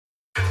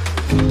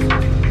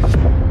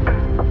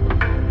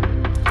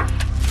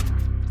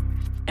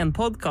en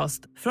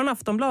podcast från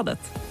Aftonbladet.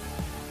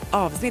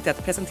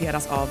 Avsnittet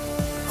presenteras av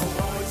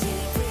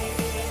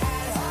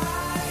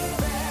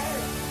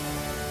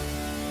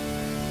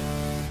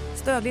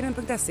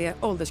Stödlinjen.se,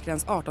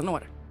 åldersgräns 18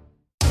 år.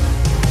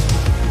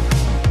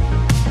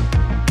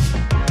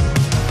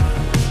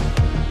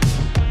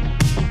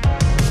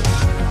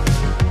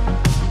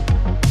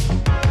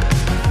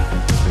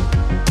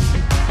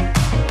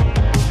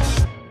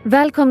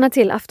 Välkomna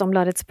till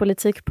Aftonbladets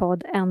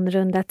politikpodd En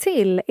runda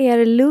till,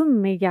 er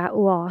lummiga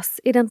oas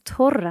i den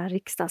torra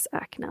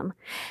riksdagsöknen.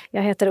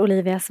 Jag heter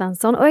Olivia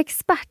Svenson och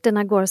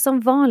experterna går som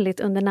vanligt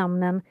under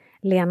namnen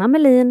Lena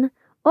Mellin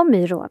och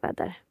My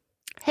Rohwedder.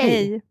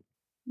 Hej!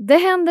 Det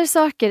händer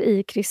saker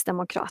i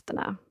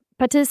Kristdemokraterna.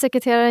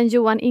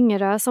 Partisekreteraren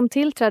Ingerö, som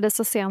tillträdde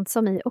så sent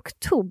som i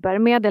oktober,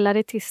 meddelade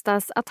i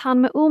tisdags att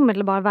han med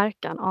omedelbar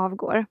verkan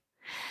avgår.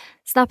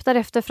 Snabbt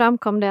därefter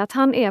framkom det att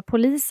han är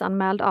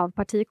polisanmäld av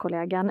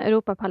partikollegan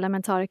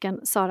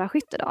Europaparlamentarikern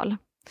Skyttedal.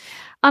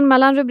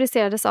 Anmälan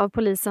rubricerades av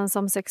polisen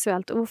som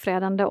sexuellt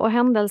ofredande och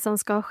händelsen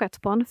ska ha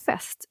skett på en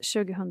fest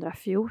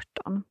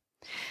 2014.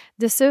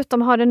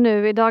 Dessutom har det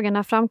nu i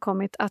dagarna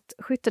framkommit att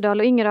Skyttedal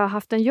och Ingerö har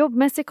haft en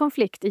jobbmässig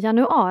konflikt i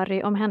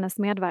januari om hennes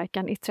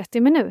medverkan i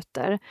 30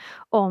 minuter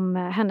om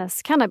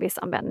hennes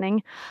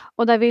cannabisanvändning.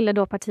 Och där ville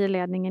då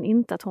partiledningen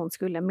inte att hon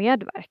skulle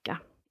medverka.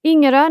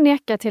 Ingerö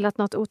nekar till att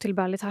något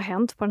otillbörligt har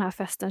hänt på den här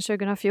festen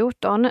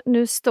 2014.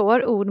 Nu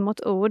står ord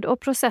mot ord och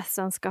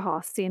processen ska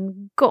ha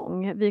sin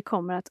gång. Vi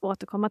kommer att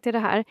återkomma till det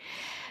här.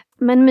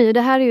 Men My,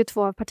 det här är ju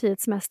två av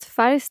partiets mest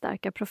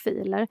färgstarka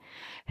profiler.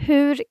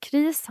 Hur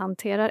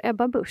krishanterar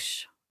Ebba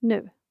Busch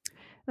nu?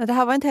 Det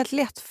här var inte helt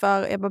lätt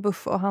för Ebba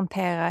Busch att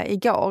hantera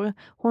igår.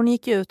 Hon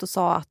gick ut och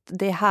sa att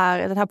den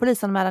här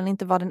polisanmälan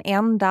inte var den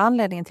enda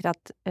anledningen till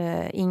att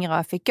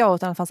Ingerö fick gå,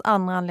 utan det fanns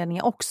andra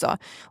anledningar också.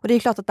 Och det är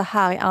klart att det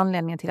här är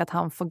anledningen till att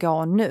han får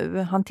gå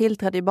nu. Han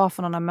tillträdde ju bara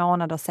för några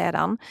månader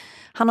sedan.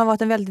 Han har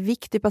varit en väldigt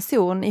viktig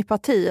person i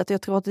partiet och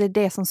jag tror att det är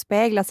det som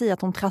speglas i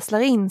att hon trasslar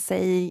in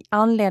sig i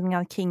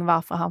anledningar kring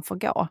varför han får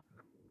gå.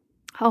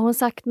 Har hon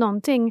sagt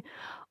någonting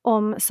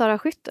om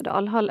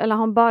Skyttedal, eller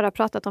har hon bara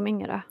pratat om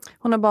Ingerö?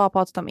 Hon har bara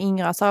pratat om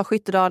Ingerö.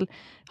 Skyttedal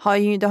har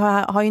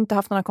ju inte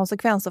haft några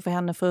konsekvenser för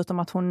henne, förutom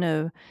att hon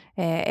nu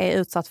är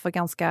utsatt för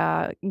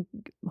ganska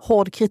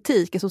hård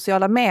kritik i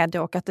sociala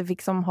medier och att det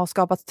liksom har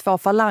skapats två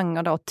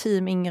falanger då,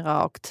 team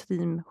Ingerö och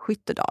team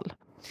Skyttedal.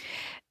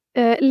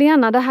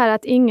 Lena, det här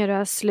att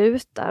Ingerö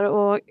slutar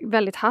och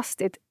väldigt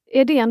hastigt,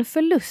 är det en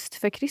förlust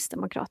för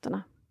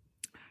Kristdemokraterna?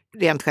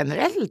 Rent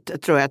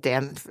generellt tror jag att det är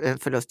en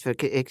förlust för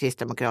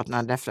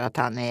Kristdemokraterna därför att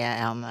han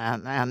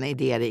är en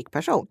idérik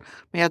person.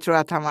 Men jag tror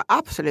att han var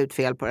absolut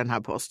fel på den här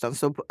posten,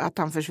 så att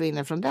han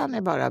försvinner från den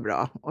är bara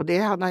bra. Och det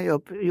hade han ju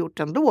gjort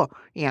ändå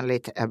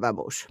enligt Ebba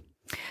Busch.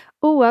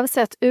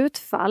 Oavsett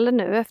utfall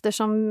nu,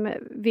 eftersom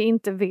vi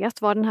inte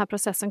vet vad den här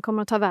processen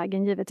kommer att ta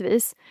vägen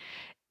givetvis.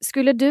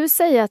 Skulle du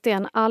säga att det är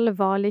en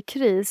allvarlig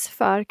kris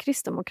för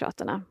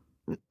Kristdemokraterna?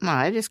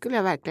 Nej, det skulle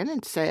jag verkligen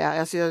inte säga.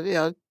 Alltså,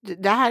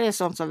 det här är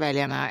sånt som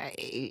väljarna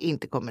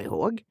inte kommer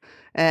ihåg.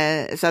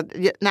 Så att,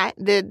 nej,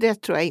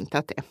 det tror jag inte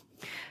att det är.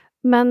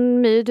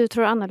 Men My, du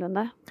tror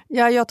annorlunda?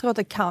 Ja, jag tror att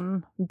det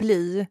kan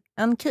bli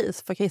en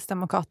kris för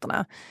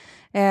Kristdemokraterna.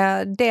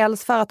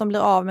 Dels för att de blir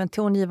av med en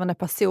tongivande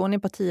person i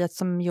partiet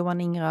som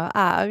Ingerö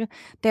är.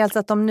 Dels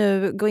att de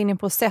nu går in i en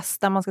process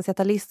där man ska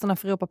sätta listorna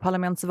för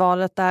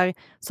Europaparlamentsvalet, där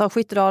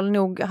Skyttedal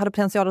nog hade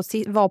potential att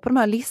vara på de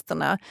här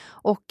listorna.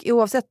 Och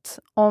oavsett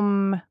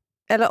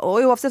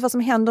vad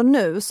som händer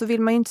nu så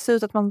vill man ju inte se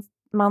ut att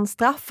man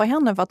straffar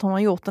henne för att hon har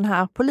gjort den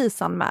här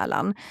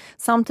polisanmälan.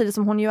 Samtidigt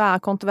som hon ju är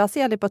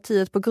kontroversiell i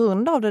partiet på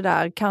grund av det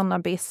där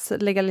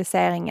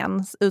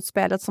cannabis-legaliseringen,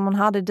 utspelet som hon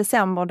hade i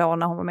december då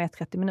när hon var med i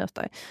 30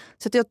 minuter.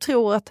 Så att jag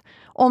tror att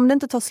om det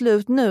inte tar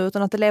slut nu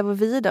utan att det lever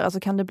vidare så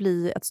kan det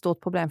bli ett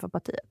stort problem för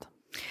partiet.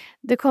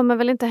 Det kommer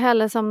väl inte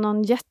heller som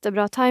någon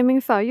jättebra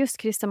timing för just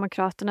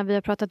Kristdemokraterna. Vi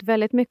har pratat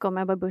väldigt mycket om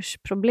Ebba Buschs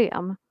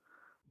problem.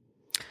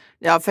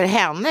 Ja, för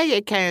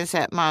henne kan ju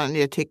säga, man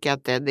ju tycka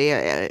att det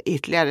är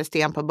ytterligare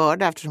sten på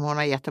börda eftersom hon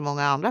har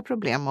jättemånga andra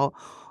problem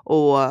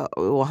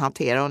att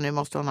hantera, och nu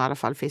måste hon i alla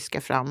fall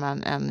fiska fram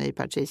en ny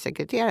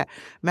partisekreterare.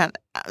 Men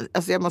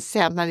alltså jag måste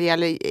säga att när det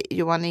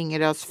gäller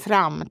Ingerös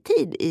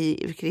framtid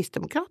i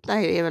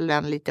Kristdemokraterna är väl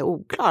den lite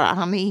oklar.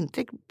 Han är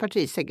inte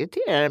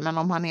partisekreterare, men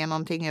om han är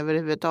någonting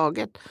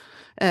överhuvudtaget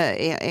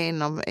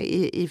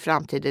i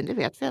framtiden, det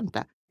vet vi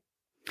inte.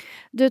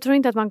 Du tror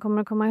inte att man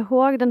kommer att komma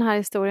ihåg den här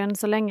historien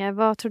så länge.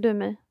 Vad tror du,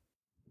 My?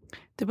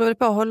 Det beror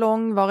på hur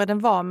långvarig den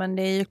var, men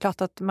det är ju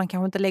klart att man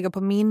kanske inte lägger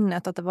på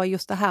minnet att det var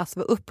just det här som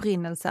var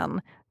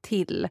upprinnelsen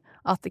till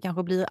att det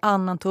kanske blir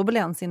annan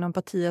turbulens inom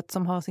partiet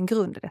som har sin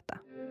grund i detta.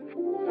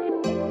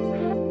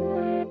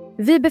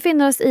 Vi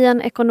befinner oss i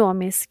en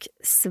ekonomisk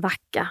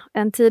svacka.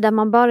 En tid där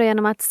man bara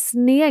genom att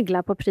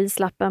snegla på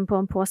prislappen på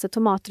en påse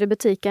tomater i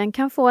butiken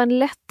kan få en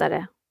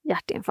lättare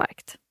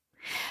hjärtinfarkt.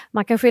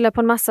 Man kan skylla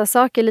på en massa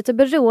saker lite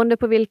beroende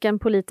på vilken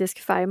politisk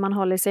färg man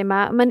håller sig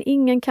med, men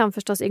ingen kan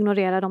förstås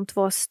ignorera de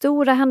två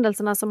stora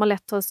händelserna som har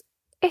lett oss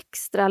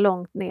extra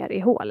långt ner i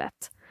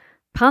hålet.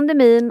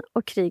 Pandemin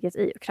och kriget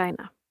i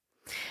Ukraina.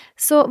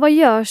 Så vad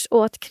görs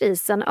åt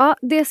krisen? Ja,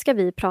 det ska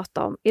vi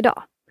prata om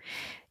idag.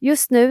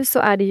 Just nu så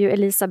är det ju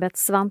Elisabeth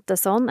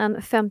Svantesson, en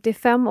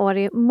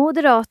 55-årig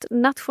moderat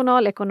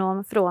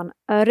nationalekonom från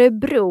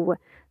Örebro,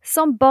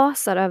 som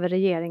basar över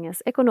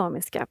regeringens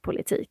ekonomiska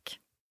politik.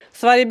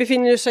 Sverige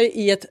befinner sig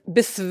i ett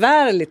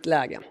besvärligt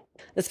läge.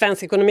 Den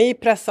svenska ekonomi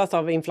pressas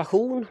av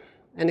inflation,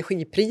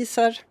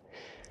 energipriser,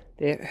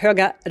 det är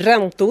höga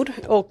räntor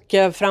och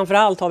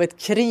framförallt har vi ett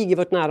krig i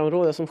vårt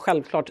närområde som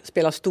självklart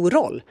spelar stor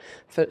roll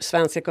för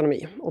svensk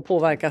ekonomi och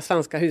påverkar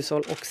svenska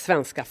hushåll och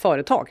svenska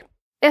företag.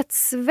 Ett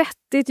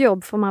svettigt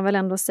jobb får man väl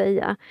ändå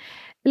säga.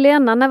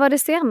 Lena, när var det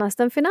senast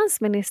en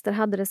finansminister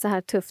hade det så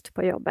här tufft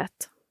på jobbet?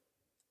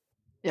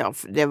 Ja,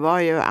 det var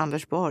ju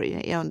Anders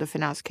Borg under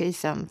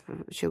finanskrisen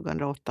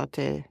 2008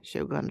 till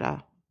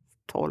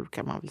 2012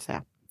 kan man väl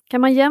säga.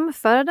 Kan man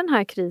jämföra den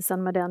här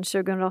krisen med den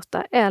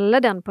 2008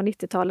 eller den på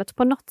 90-talet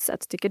på något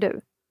sätt, tycker du?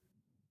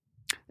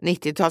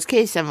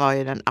 90-talskrisen var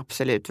ju den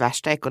absolut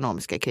värsta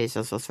ekonomiska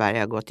krisen som Sverige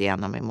har gått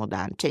igenom i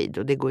modern tid.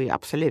 Och det går ju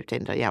absolut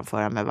inte att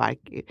jämföra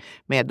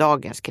med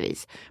dagens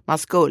kris. Man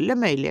skulle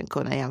möjligen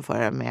kunna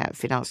jämföra med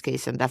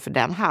finanskrisen därför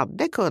den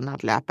hade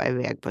kunnat löpa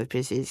iväg på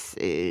precis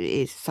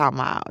i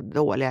samma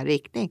dåliga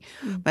riktning.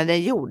 Men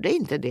den gjorde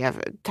inte det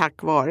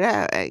tack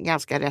vare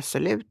ganska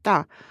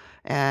resoluta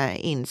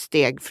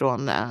insteg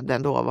från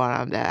den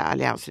dåvarande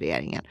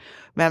alliansregeringen.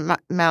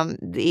 Men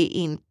det är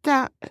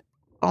inte...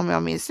 Om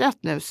jag minns rätt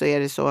nu så är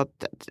det så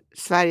att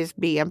Sveriges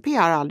BNP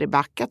har aldrig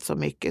backat så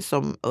mycket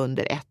som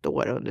under ett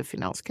år under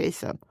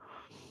finanskrisen.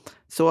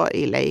 Så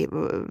illa,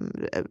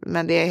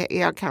 men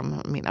jag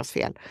kan minnas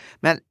fel.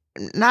 Men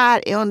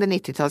under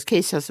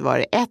 90-talskrisen så var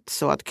det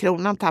så att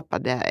kronan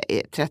tappade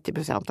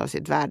 30% av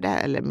sitt värde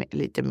eller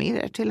lite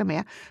mer till och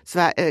med.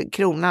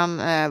 Kronan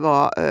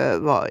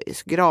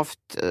var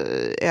gravt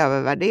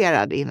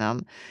övervärderad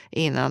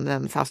innan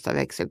den fasta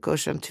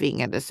växelkursen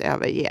tvingades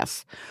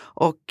överges.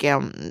 Och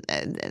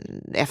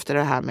efter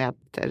det här med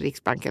att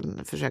Riksbanken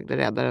försökte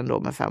rädda den då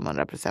med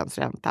 500%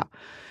 ränta.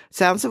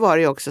 Sen så var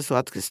det ju också så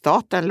att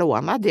staten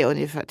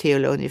lånade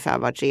till ungefär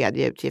var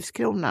tredje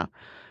utgiftskrona.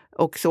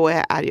 Och så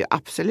är ju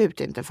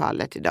absolut inte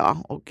fallet idag.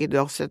 Och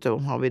idag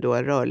har vi då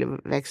en rörlig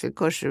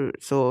växelkurs.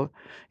 Så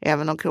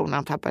även om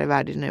kronan tappar i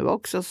värde nu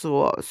också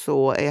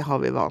så har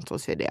vi vant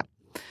oss vid det.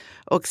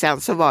 Och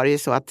sen så var det ju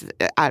så att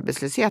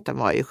arbetslösheten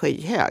var ju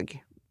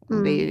skyhög.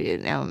 Det är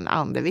ju en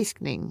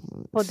andeviskning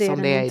och det är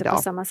som det är inte idag.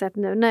 På samma sätt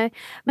nu. Nej.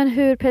 Men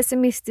hur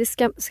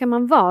pessimistisk ska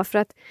man vara? För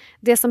att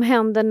det som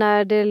händer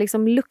när det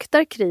liksom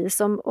luktar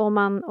kris,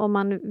 om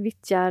man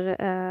vittjar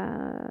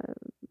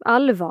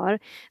allvar,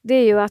 det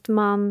är ju att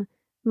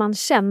man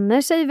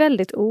känner sig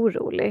väldigt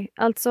orolig.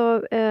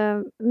 Alltså,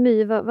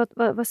 My,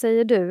 vad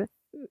säger du?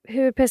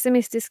 Hur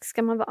pessimistisk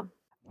ska man vara?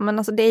 Men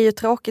alltså, det är ju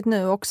tråkigt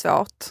nu och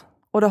svårt.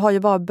 Och det har ju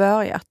bara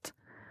börjat.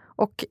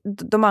 Och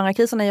de andra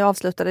kriserna är ju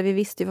avslutade. Vi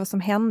visste ju vad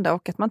som hände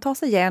och att man tar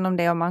sig igenom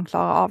det och man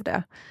klarar av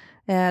det.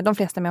 De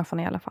flesta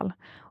människorna i alla fall.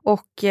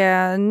 Och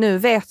nu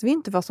vet vi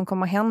inte vad som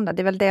kommer att hända.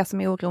 Det är väl det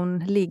som oron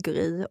ligger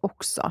i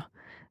också.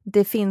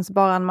 Det finns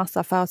bara en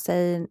massa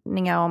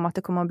förutsägningar om att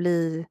det kommer att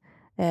bli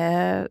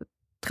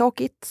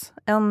tråkigt.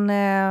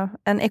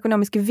 En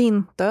ekonomisk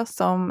vinter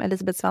som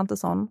Elisabeth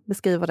Svantesson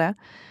beskriver det.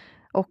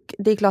 Och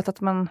det är klart att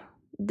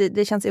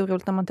det känns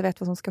oroligt när man inte vet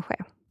vad som ska ske.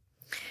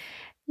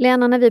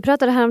 Lena, när vi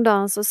pratade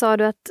häromdagen så sa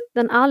du att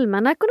den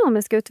allmänna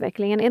ekonomiska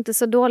utvecklingen är inte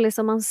så dålig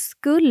som man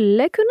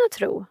skulle kunna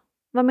tro.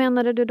 Vad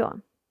menade du då?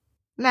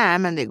 Nej,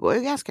 men det går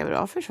ju ganska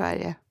bra för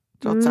Sverige.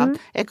 Trots allt.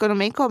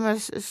 Ekonomin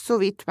kommer så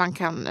vitt man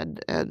kan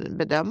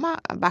bedöma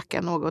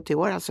backa något i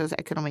år. Alltså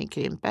ekonomin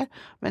krymper,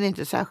 men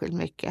inte särskilt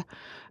mycket.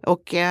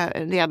 Och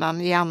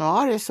redan i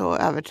januari så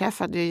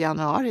överträffade ju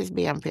januaris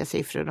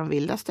BNP-siffror de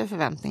vildaste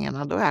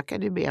förväntningarna. Då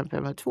ökade ju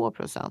BNP med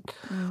 2%.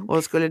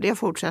 Och skulle det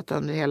fortsätta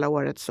under hela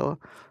året så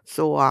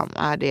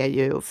är det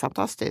ju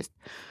fantastiskt.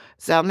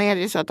 Sen är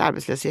det ju så att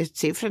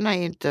arbetslöshetssiffrorna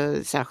är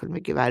inte särskilt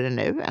mycket värre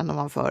nu än de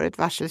var förut.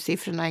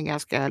 Varselsiffrorna är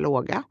ganska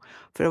låga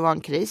för att vara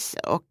en kris.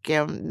 Och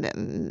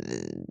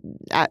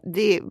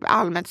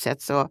allmänt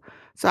sett så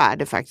är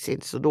det faktiskt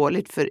inte så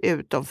dåligt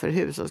förutom för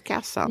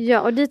hushållskassan.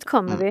 Ja, och dit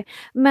kommer vi.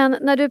 Men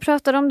när du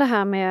pratar om det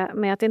här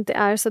med att det inte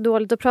är så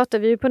dåligt, då pratar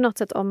vi ju på något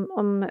sätt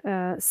om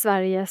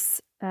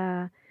Sveriges...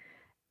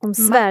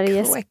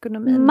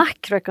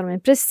 Makroekonomin,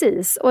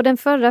 precis. Och den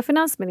förra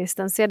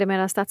finansministern,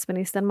 sedermera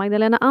statsministern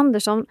Magdalena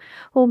Andersson,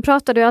 hon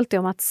pratade ju alltid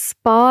om att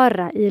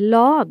spara i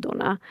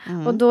ladorna.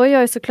 Och då är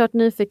jag ju såklart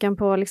nyfiken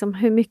på liksom,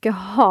 hur mycket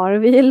har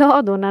vi i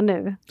ladorna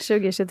nu,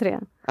 2023?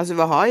 Alltså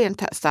vi har ju en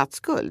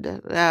statsskuld.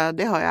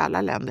 Det har ju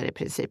alla länder i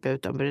princip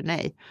utom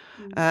Brunei.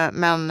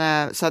 Men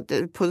så att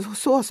på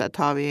så sätt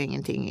har vi ju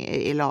ingenting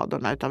i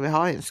ladorna utan vi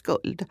har ju en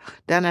skuld.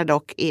 Den är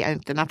dock i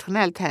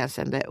internationellt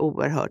hänseende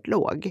oerhört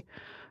låg.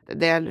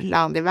 Det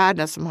land i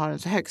världen som har den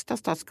högsta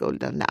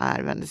statsskulden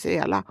är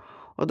Venezuela.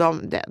 Och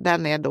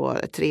den är då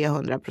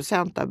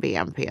 300% av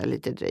BNP,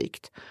 lite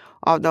drygt.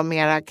 Av de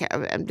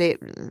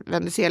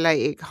Venezuela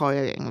har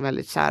ju en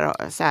väldigt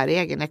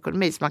säregen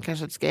ekonomi så man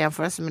kanske inte ska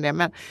jämföra sig med det.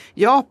 Men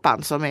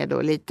Japan som är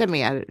då lite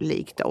mer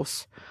likt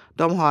oss,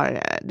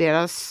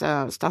 Deras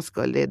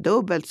statsskuld är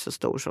dubbelt så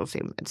stor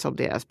som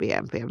deras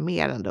BNP,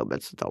 mer än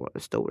dubbelt så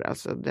stor.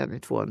 Alltså den är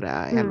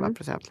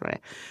 211%.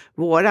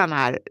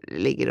 Våran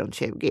ligger runt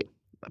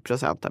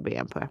 20% av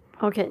BNP.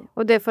 Okej,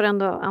 och det får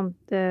ändå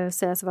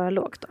sägas vara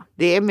lågt då?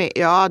 Det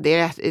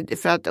är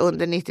för att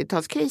under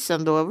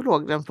 90-talskrisen då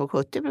låg den på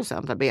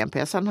 70% av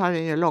BNP. Sen har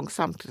den ju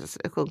långsamt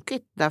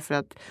sjunkit därför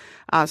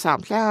att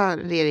samtliga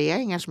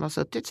regeringar som har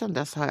suttit sedan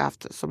dess har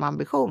haft som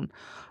ambition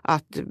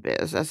att,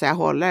 så att säga,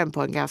 hålla den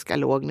på en ganska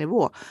låg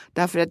nivå.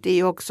 Därför att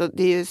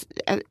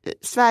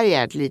Sverige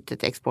är ett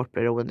litet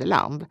exportberoende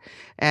land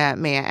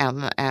med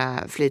en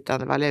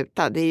flytande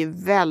valuta. Det är ju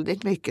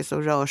väldigt mycket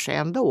som rör sig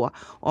ändå.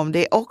 Om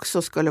det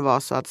också skulle vara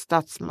så att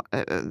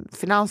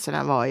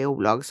finanserna var i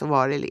olag så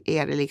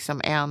är det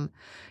liksom en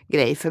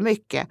grej för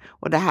mycket.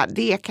 Och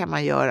det kan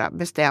man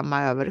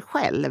bestämma över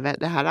själv.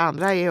 Det här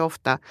andra är ju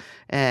ofta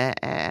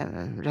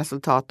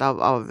resultat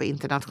av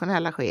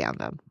internationella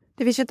skeenden.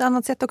 Det finns ju ett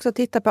annat sätt också att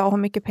titta på hur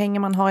mycket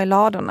pengar man har i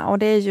ladorna, och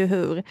det är ju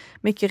hur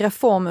mycket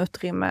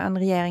reformutrymme en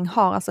regering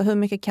har. Alltså hur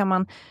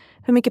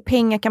mycket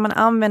pengar kan man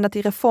använda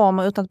till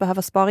reformer utan att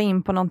behöva spara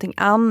in på någonting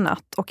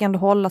annat och ändå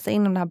hålla sig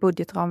inom det här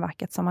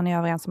budgetramverket som man är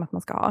överens om att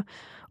man ska ha.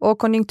 Och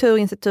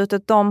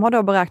Konjunkturinstitutet, de har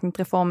då beräknat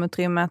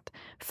reformutrymmet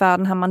för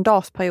den här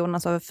mandatperioden,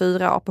 alltså över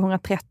 4 år, på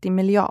 130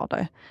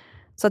 miljarder.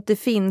 Så att det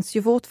finns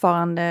ju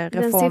fortfarande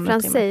reformutrymme.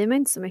 Den siffran säger mig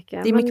inte så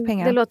mycket. Det är mycket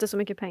pengar. Det låter så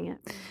mycket pengar.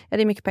 Ja,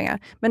 det är mycket pengar.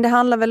 Men det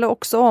handlar väl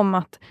också om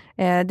att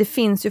det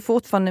finns ju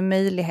fortfarande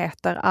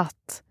möjligheter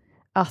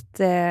att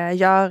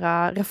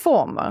göra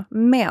reformer.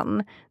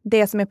 Men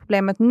det som är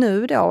problemet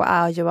nu då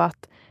är ju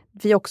att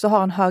vi också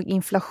har en hög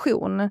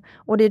inflation.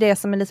 Och det är det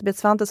som Elisabeth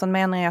Svantesson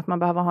menar är att man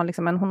behöver ha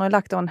hon har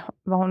lagt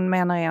vad hon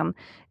menar är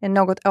en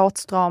något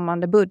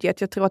åtstramande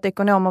budget. Jag tror att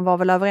ekonomer var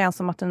väl överens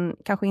om att den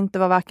kanske inte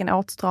var varken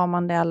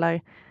åtstramande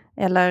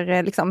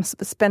eller liksom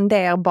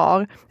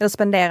spenderbar eller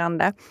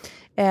spenderande,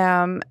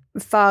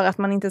 för att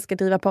man inte ska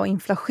driva på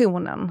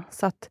inflationen.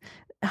 Så att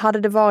hade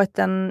det varit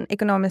en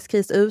ekonomisk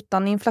kris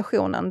utan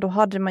inflationen, då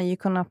hade man ju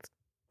kunnat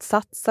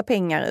satsa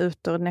pengar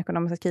ut ur den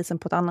ekonomiska krisen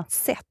på ett annat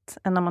sätt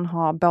än när man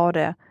har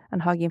både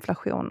en hög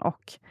inflation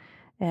och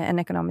en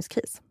ekonomisk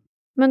kris.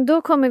 Men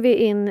då kommer vi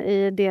in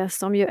i det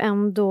som ju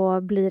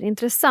ändå blir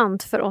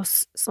intressant för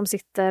oss som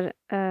sitter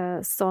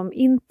som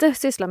inte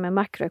sysslar med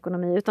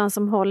makroekonomi utan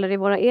som håller i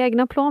våra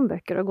egna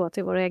plånböcker och går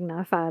till våra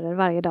egna affärer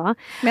varje dag.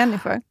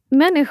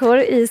 Människor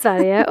i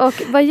Sverige. Och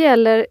vad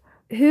gäller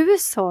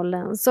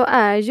hushållen så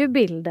är ju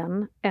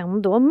bilden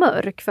ändå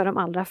mörk för de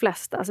allra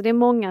flesta. Alltså det är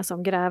många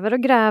som gräver och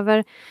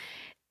gräver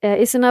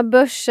i sina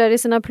börser, i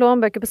sina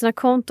plånböcker, på sina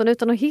konton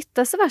utan att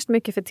hitta så värst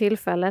mycket för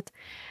tillfället.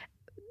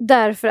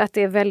 Därför att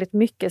det är väldigt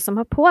mycket som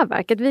har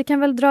påverkat. Vi kan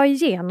väl dra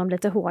igenom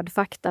lite hård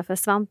fakta för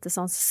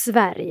Svantessons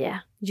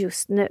Sverige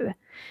just nu.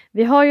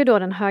 Vi har ju då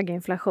den höga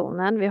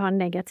inflationen, vi har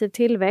negativ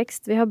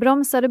tillväxt, vi har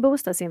bromsade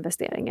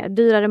bostadsinvesteringar,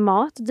 dyrare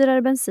mat,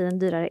 dyrare bensin,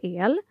 dyrare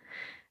el,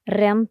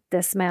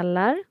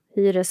 räntesmällar,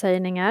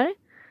 hyreshöjningar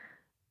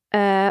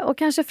och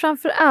kanske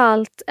framför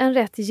allt en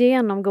rätt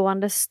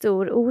genomgående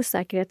stor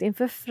osäkerhet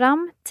inför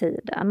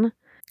framtiden.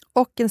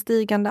 Och en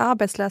stigande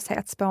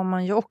arbetslöshet spår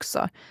man ju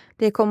också.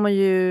 Det kommer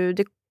ju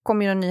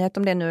en nyhet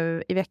om det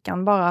nu i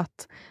veckan, bara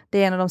att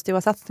det är en av de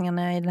stora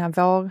satsningarna i den här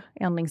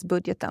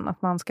vårändringsbudgeten,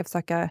 att man ska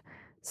försöka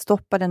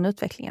stoppa den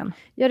utvecklingen.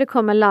 Ja, det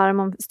kommer larm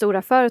om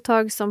stora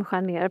företag som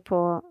skär ner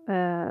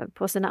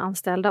på sina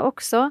anställda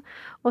också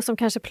och som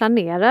kanske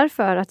planerar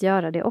för att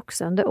göra det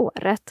också under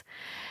året.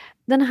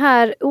 Den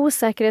här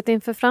osäkerheten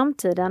inför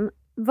framtiden,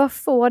 vad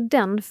får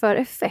den för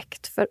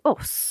effekt för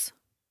oss?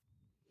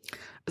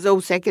 Alltså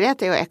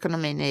osäkerhet i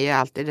ekonomin är ju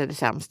alltid det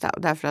sämsta.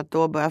 Därför att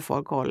då börjar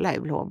folk hålla i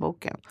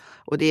plånboken.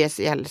 Och det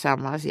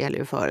gäller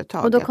ju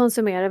företag. Och då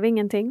konsumerar vi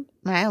ingenting?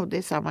 Nej, och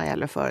det samma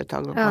gäller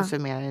företag. De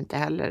konsumerar inte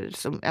heller.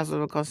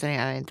 De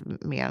konsumerar inte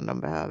mer än de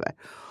behöver.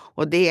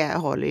 Och det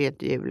håller ju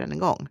inte hjulen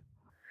igång.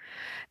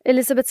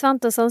 Elisabeth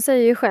Svantesson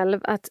säger ju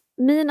själv att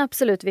min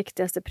absolut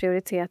viktigaste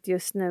prioritet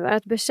just nu är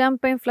att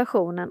bekämpa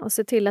inflationen och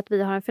se till att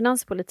vi har en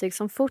finanspolitik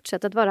som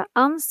fortsätter att vara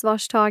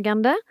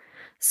ansvarstagande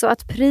så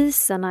att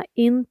priserna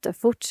inte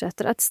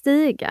fortsätter att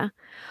stiga.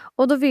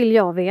 Och då vill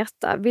jag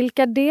veta,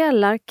 vilka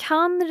delar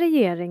kan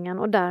regeringen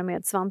och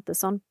därmed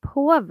Svantesson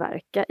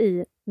påverka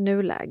i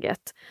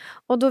nuläget?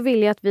 Och då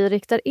vill jag att vi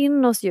riktar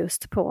in oss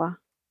just på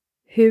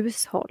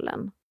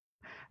hushållen.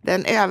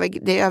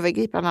 Det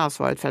övergripande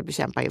ansvaret för att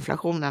bekämpa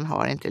inflationen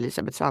har inte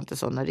Elisabeth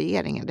Svantesson och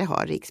regeringen, det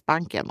har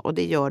Riksbanken. Och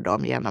det gör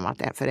de genom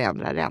att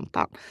förändra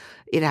räntan,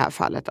 i det här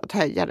fallet att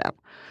höja den.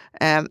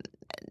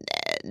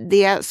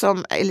 Det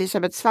som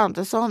Elisabeth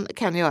Svantesson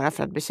kan göra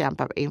för att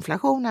bekämpa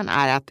inflationen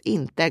är att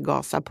inte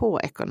gasa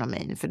på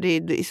ekonomin. För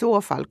i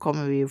så fall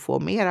kommer vi ju få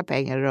mera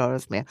pengar att röra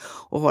oss med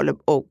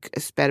och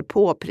spär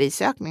på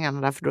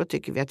prisökningarna. Därför då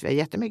tycker vi att vi har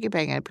jättemycket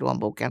pengar i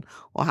plånboken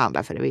och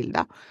handlar för det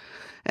vilda.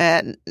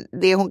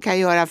 Det hon kan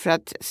göra för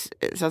att,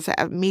 så att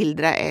säga,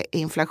 mildra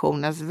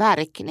inflationens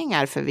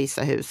verkningar för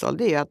vissa hushåll,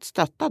 det är ju att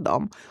stötta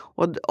dem.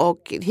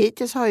 Och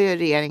hittills har ju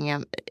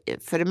regeringen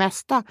för det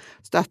mesta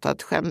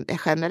stöttat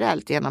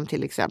generellt genom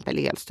till exempel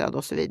elstöd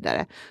och så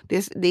vidare.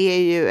 Det är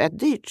ju ett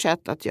dyrt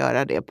sätt att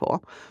göra det på.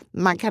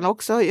 Man kan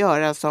också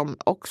göra som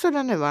också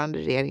den nuvarande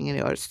regeringen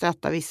gör,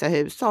 stötta vissa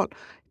hushåll.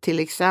 Till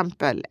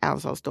exempel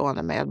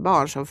ensamstående med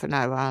barn som för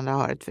närvarande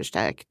har ett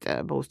förstärkt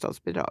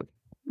bostadsbidrag.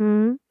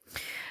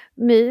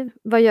 My,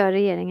 vad gör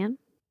regeringen?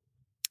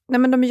 Nej,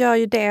 men de gör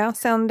ju det.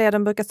 Sen det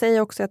de brukar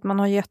säga också är att man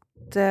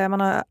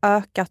har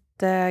ökat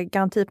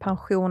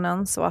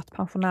garantipensionen så att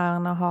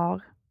pensionärerna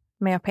har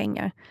mer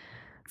pengar.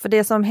 För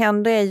det som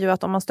händer är ju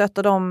att om man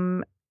stöttar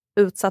de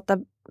utsatta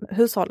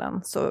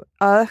hushållen så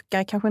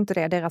ökar kanske inte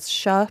det deras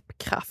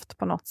köpkraft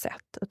på något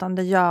sätt. Utan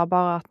det gör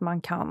bara att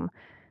man kan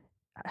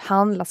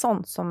handla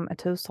sånt som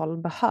ett hushåll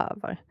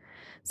behöver.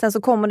 Sen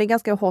så kommer det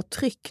ganska hårt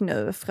tryck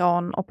nu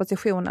från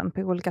oppositionen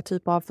på olika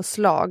typer av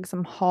förslag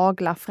som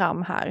haglar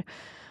fram här.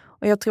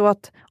 Och jag tror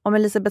att om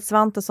Elisabeth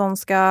Svantesson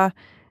ska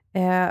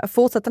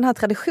fortsätta den här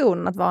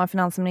traditionen att vara en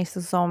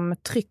finansminister som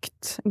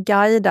tryggt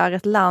guidar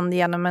ett land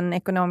genom en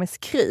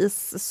ekonomisk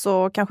kris,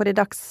 så kanske det är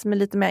dags med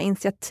lite mer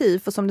initiativ.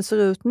 För som det ser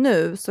ut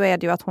nu så är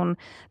det ju att hon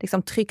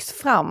liksom trycks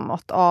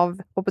framåt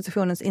av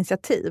oppositionens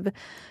initiativ.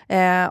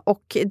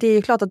 Och det är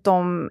ju klart att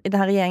de i den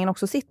här regeringen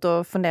också sitter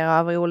och funderar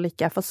över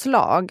olika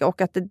förslag,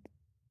 och att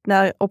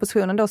när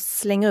oppositionen då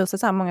slänger ut sig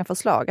så här många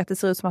förslag, att det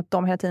ser ut som att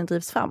de hela tiden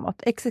drivs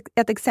framåt.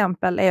 Ett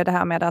exempel är ju det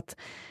här med att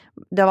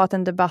det har varit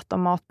en debatt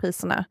om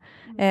matpriserna.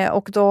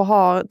 Och då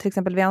har till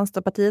exempel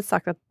Vänsterpartiet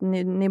sagt att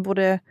ni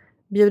borde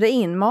bjuda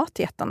in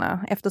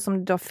matjättarna, eftersom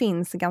det då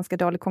finns ganska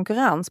dålig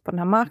konkurrens på den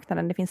här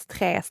marknaden. Det finns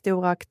 3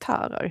 stora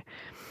aktörer.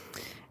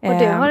 Och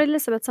det har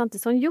Elisabeth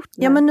Svantesson gjort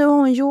nu. Ja, men nu har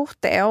hon gjort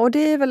det, och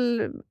det är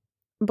väl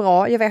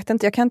bra. Jag vet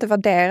inte, jag kan inte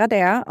värdera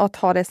det och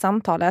ta det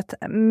samtalet.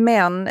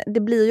 Men det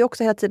blir ju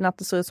också hela tiden att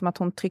det ser ut som att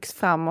hon trycks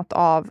framåt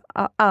av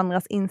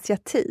andras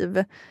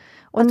initiativ.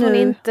 Och att hon nu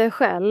inte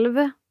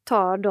själv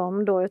tar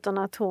dem då, utan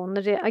att hon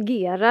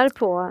reagerar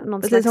på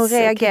någon slags hon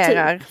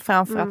reagerar kritik.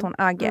 framför att hon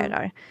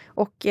agerar.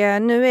 Och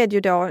nu är det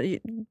ju då,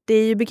 det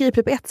är ju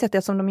begripligt på ett sätt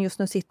eftersom de just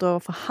nu sitter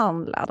och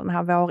förhandlar den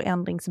här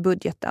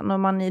vårändringsbudgeten.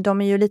 Och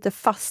de är ju lite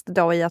fast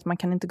då i att man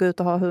kan inte gå ut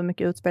och ha hur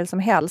mycket utspel som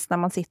helst när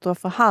man sitter och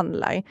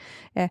förhandlar.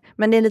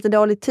 Men det är lite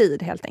dålig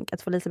tid helt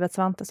enkelt för Elisabeth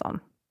Svantesson.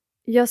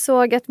 Jag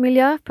såg att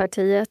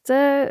Miljöpartiet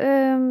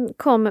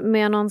kom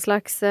med någon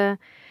slags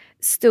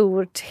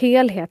stort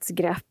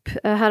helhetsgrepp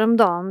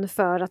häromdagen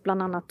för att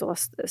bland annat då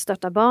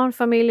stötta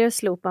barnfamiljer,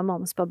 slopa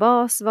moms på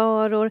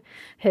basvaror,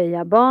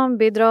 höja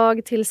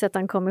barnbidrag, tillsätta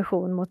en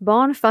kommission mot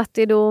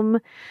barnfattigdom.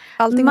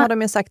 Allting har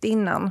de ju sagt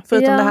innan,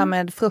 förutom det här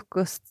med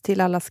frukost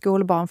till alla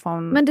skolbarn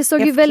från Men det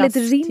såg ju väldigt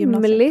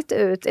rimligt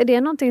ut. Är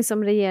det någonting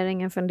som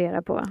regeringen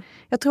funderar på?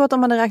 Jag tror att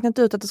de hade räknat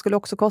ut att det skulle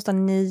också kosta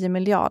 9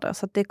 miljarder,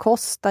 så att det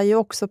kostar ju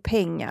också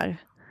pengar.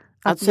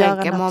 Att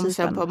sänka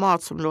momsen på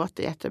mat som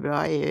låter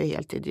jättebra är ju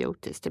helt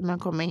idiotiskt. Man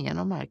kommer ingen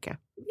att märka.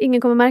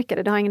 Ingen kommer märka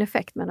det? Det har ingen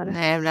effekt, menar du?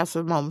 Nej, men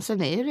alltså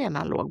momsen är ju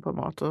redan låg på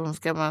mat. Och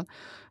ska man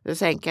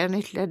sänka den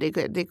ytterligare,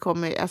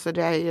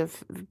 det är ju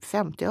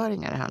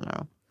 50-öringar det handlar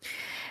om.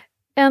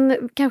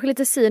 En kanske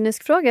lite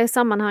cynisk fråga i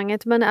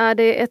sammanhanget, men är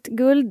det ett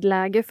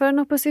guldläge för en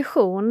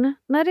opposition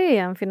när det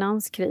är en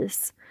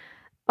finanskris?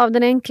 Av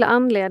den enkla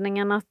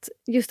anledningen att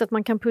just att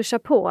man kan pusha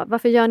på.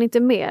 Varför gör ni inte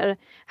mer?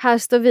 Här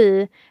står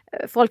vi,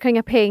 folk har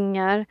inga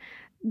pengar.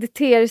 Det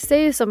ter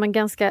sig som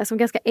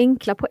ganska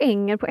enkla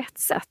poänger på ett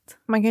sätt.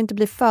 Man kan ju inte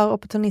bli för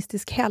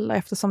opportunistisk heller,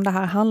 eftersom det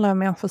här handlar om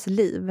människors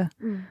liv.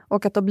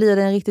 Och att då blir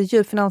det en riktigt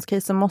djup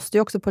finanskris så måste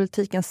ju också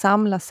politiken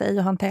samla sig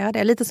och hantera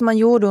det. Lite som man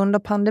gjorde under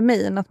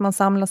pandemin, att man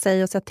samlar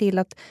sig och ser till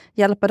att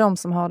hjälpa dem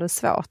som har det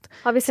svårt.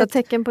 Har vi sett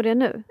tecken på det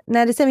nu?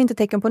 Nej, det ser vi inte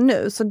tecken på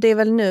nu, så det är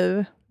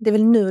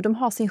väl nu de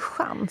har sin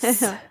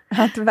chans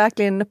att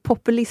verkligen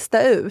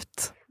populista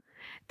ut.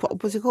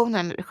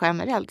 Oppositionen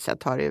generellt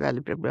sett har det ju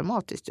väldigt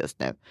problematiskt just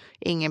nu.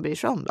 Ingen bryr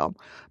sig om dem.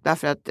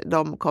 Därför att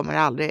de kommer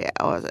aldrig,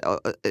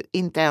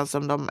 inte ens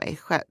om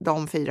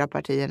de 4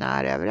 partierna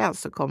är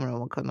överens, så kommer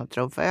de att kunna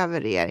trumfa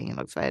över regeringen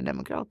och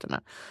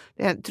Sverigedemokraterna.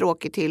 Det är en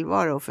tråkig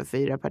tillvaro för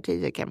 4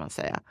 partier, kan man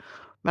säga.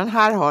 Men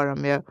här har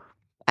de ju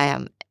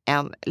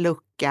en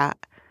lucka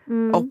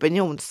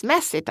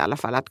opinionsmässigt i alla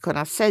fall, att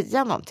kunna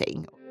säga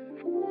någonting.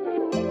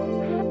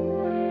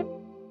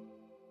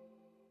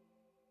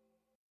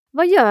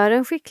 Vad gör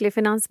en skicklig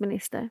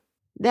finansminister?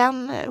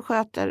 Den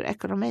sköter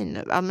ekonomin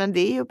nu. Ja, men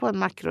det är ju på en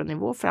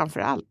makronivå framför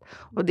allt.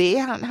 Och det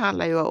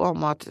handlar ju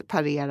om att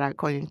parera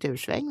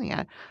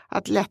konjunktursvängningar.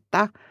 Att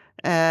lätta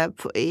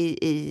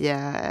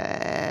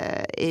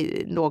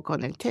i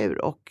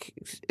lågkonjunktur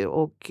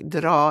och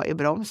dra i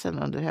bromsen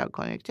under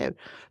högkonjunktur.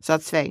 Så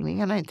att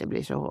svängningarna inte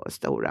blir så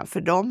stora.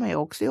 För de är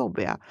också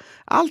jobbiga.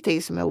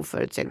 Allting som är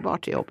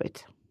oförutsägbart är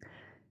jobbigt.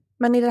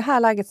 Men i det här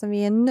läget som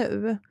vi är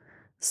nu,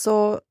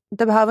 så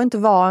det behöver inte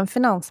vara en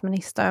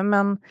finansminister,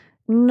 men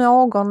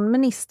någon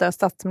minister,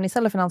 statsminister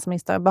eller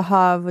finansminister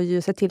behöver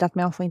ju se till att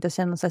människor inte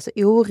känner sig så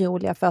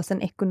oroliga för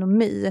sin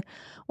ekonomi.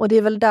 Och det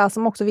är väl där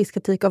som också viss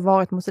kritik har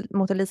varit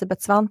mot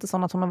Elisabeth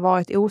Svantesson, att hon har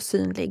varit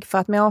osynlig. För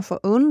att människor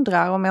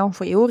undrar och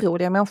människor är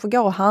oroliga. Människor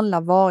går och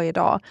handlar varje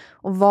dag.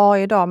 Och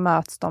varje dag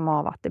möts de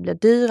av att det blir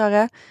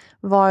dyrare.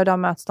 Varje dag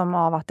möts de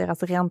av att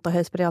deras räntor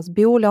höjs på deras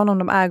bolån om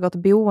de äger ett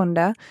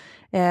boende.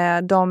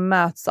 De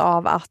möts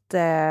av att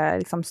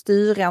liksom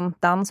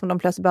styrräntan, som de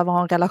plötsligt behöver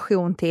ha en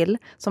relation till,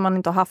 som man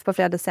inte har haft på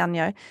flera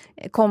decennier,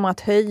 kommer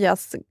att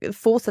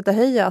fortsätta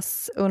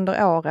höjas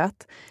under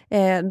året.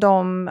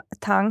 De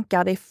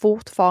tankar, det är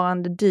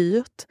fortfarande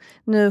dyrt.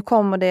 Nu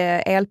kommer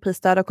det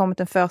elprisstöd, det har kommit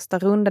en första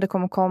runda, det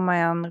kommer komma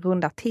en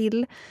runda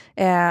till.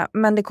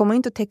 Men det kommer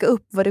inte att täcka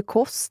upp vad det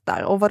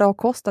kostar och vad det har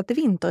kostat i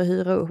vinter att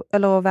hyra upp,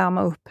 eller att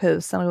värma upp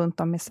husen runt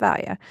om i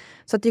Sverige.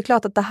 Så att det är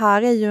klart att det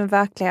här är ju en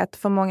verklighet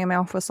för många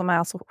människor som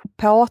är så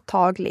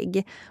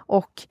påtaglig,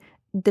 och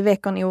det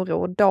väcker en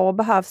oro. Då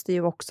behövs det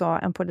ju också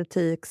en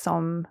politik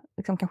som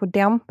kanske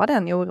dämpar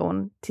den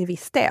oron till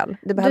viss del.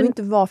 Det behöver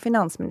inte vara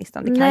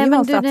finansministern. Det kan ju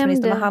vara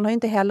statsministern, men han har ju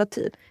inte heller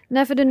tid.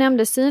 Nej, för du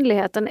nämnde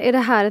synligheten. Är det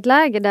här ett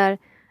läge där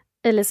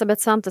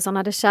Elisabeth Svantesson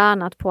hade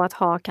tjänat på att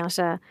ha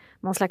kanske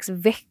någon slags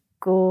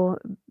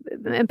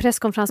en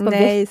presskonferens på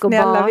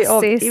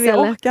veckobasis? Vi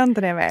orkar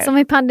inte det mer. Som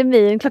i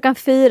pandemin,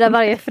 4:00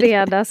 varje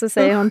fredag så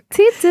säger hon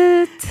titt.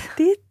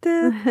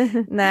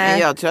 Nej,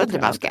 jag tror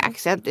inte man ska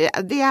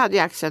accentuera. Det hade ju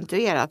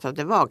accentuerat att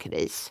det var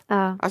kris.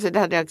 Ja. Alltså det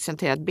hade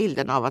accentuerat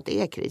bilden av att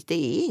det är kris. Det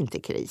är inte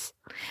kris.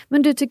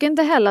 Men du tycker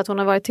inte heller att hon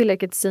har varit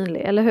tillräckligt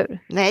synlig, eller hur?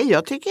 Nej,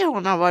 jag tycker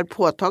hon har varit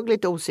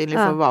påtagligt osynlig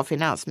för att vara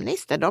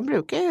finansminister. De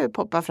brukar ju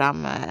poppa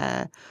fram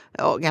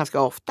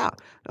ganska ofta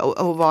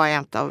och vara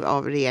en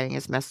av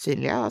regeringens mest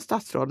synliga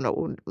statsråd.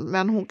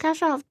 Men hon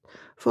kanske har haft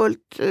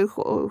fullt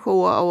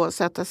sjå att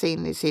sätta sig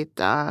in i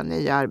sitt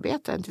nya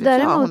arbete.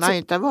 Hon har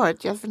inte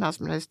varit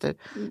finansminister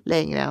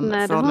längre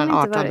än från den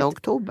 18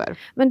 oktober.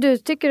 Men du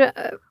tycker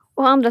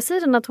å andra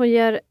sidan att hon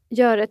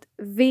gör ett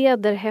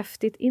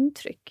vederhäftigt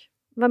intryck.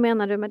 Vad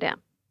menar du med det?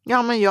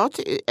 Ja, men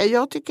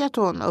jag tycker att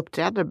hon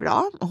uppträder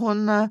bra.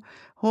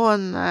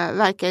 Hon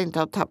verkar inte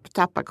ha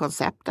tappat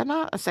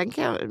koncepterna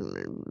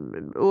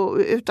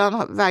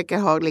utan verkar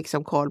ha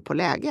liksom koll på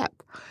läget.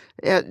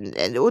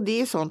 Och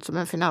det är sånt som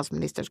en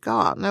finansminister ska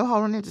ha. Nu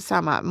har hon inte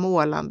samma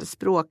målande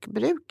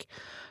språkbruk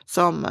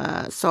som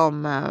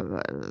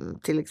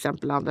till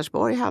exempel Anders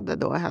Borg hade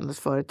då, hennes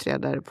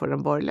företrädare på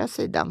den borgerliga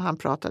sidan. Han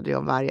pratade ju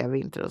om varje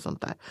vinter och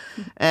sånt där.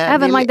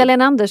 Även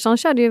Magdalena Andersson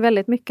körde ju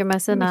väldigt mycket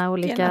med sina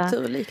olika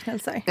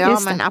naturliknelser. Ja,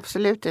 men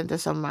absolut inte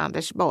som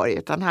Anders Borg,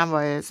 utan han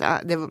var ju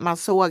man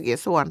såg ju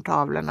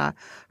sårntavlorna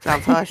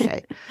framför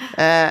sig.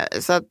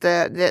 Så att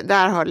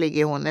där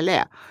ligger hon i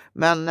lä.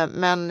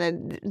 Men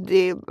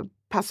det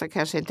passar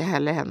kanske inte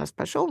heller hennes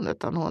person,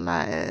 utan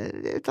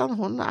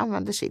hon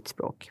använder sitt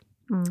språk.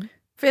 Mm.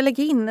 Får jag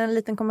lägga in en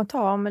liten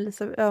kommentar om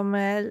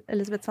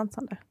Elisabeth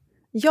Svantesson?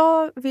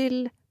 Jag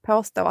vill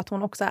påstå att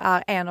hon också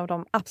är en av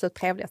de absolut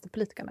trevligaste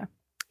politikerna.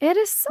 Är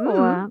det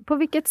så? På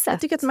vilket sätt?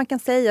 Jag tycker att man kan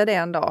säga det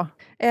ändå.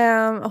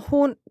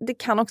 Det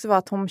kan också vara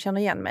att hon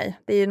känner igen mig.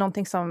 Det är ju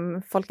någonting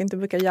som folk inte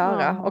brukar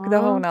göra. Och det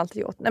har hon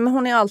alltid gjort. Nej, men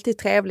hon är alltid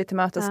trevlig,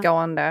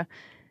 tillmötesgående.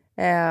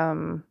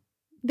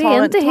 Det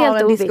är inte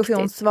helt en oviktigt.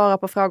 Diskussion, svara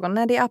på frågor.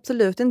 Nej, det är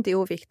absolut inte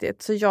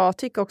oviktigt. Så jag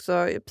tycker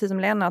också, precis som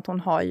Lena, att hon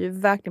har ju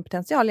verkligen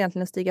potential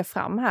egentligen att stiga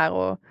fram här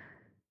och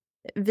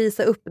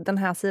visa upp den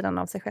här sidan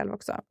av sig själv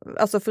också.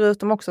 Alltså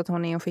förutom också att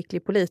hon är en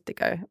skicklig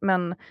politiker.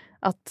 Men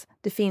att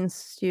det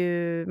finns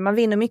ju, man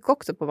vinner mycket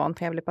också på att vara en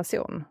trevlig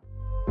person.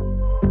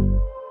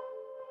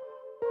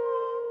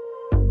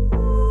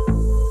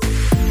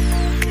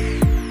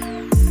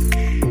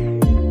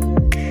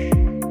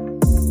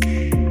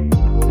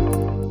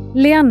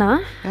 Lena,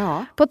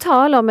 på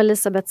tal om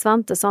Elisabeth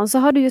Svantesson så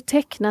har du ju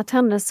tecknat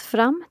hennes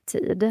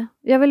framtid.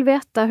 Jag vill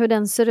veta hur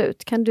den ser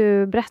ut. Kan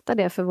du berätta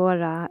det för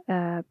våra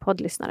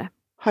poddlyssnare?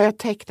 Har jag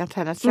tecknat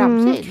hennes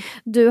framtid?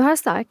 Du har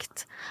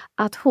sagt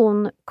att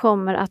hon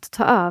kommer att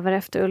ta över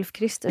efter Ulf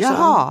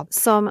Kristersson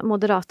som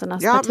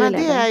Moderaternas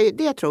partiledare. Ja, men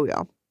det tror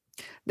jag.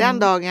 Den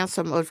dagen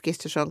som Ulf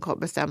Kristersson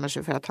bestämmer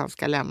sig för att han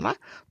ska lämna,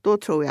 då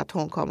tror jag att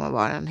hon kommer att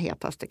vara den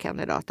hetaste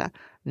kandidaten.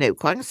 Nu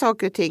kan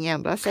saker och ting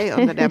ändra sig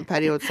under den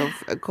period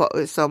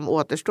som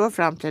återstår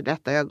fram till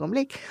detta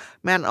ögonblick.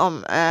 Men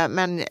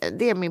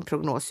det är min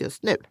prognos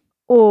just nu.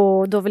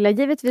 Och då vill jag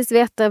givetvis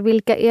veta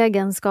vilka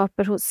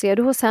egenskaper ser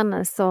du hos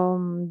henne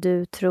som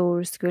du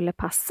tror skulle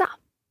passa?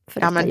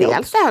 Ja, men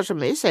dels det här som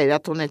vi säger,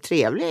 att hon är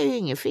trevlig är ju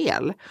inget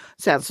fel.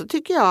 Sen så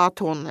tycker jag att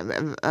hon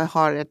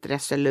har ett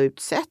resolut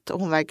sätt och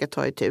hon verkar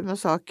ta itu med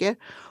saker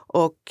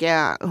och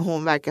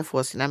hon verkar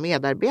få sina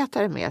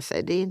medarbetare med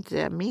sig. Det är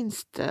inte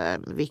minst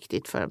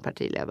viktigt för en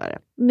partiledare.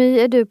 My,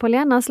 är du på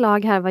Lenas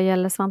lag här vad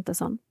gäller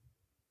Svantesson?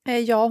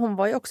 Ja, hon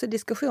var ju också i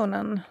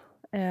diskussionen.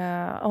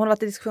 Hon har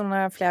varit i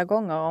diskussioner flera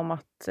gånger om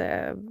att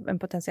en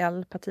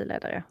potentiell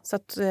partiledare. Så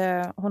att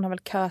hon har väl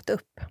köat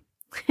upp.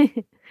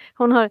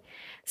 Hon har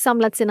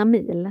samlat sina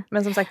mil.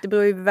 Men som sagt, det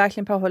beror ju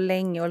verkligen på hur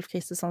länge Ulf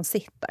Kristersson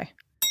sitter.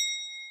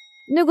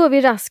 Nu går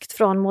vi raskt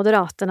från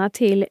Moderaterna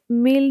till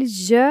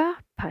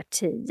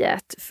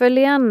Miljöpartiet. För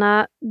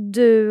Lena,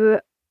 du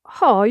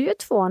har ju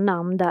 2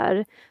 namn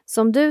där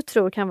som du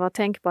tror kan vara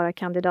tänkbara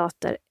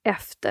kandidater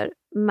efter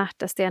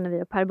Märta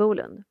Stenevi och Per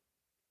Bolund.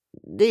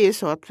 Det är ju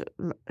så att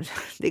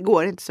det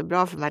går inte så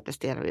bra för Märta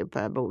Stenevi och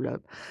Per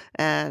Bolund.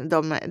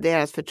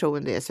 Deras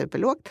förtroende är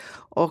superlågt.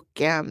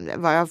 Och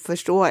vad jag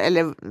förstår,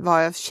 eller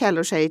vad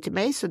källor säger till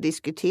mig, så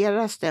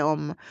diskuteras det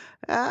om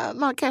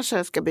man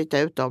kanske ska byta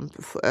ut dem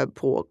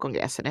på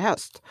kongressen i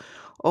höst.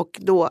 Och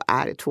då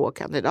är det 2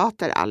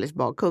 kandidater, Alice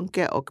Bah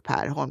Kuhnke och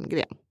Per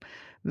Holmgren.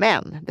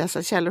 Men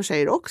dessa källor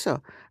säger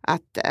också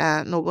att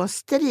någon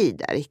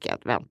strid är icke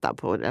att vänta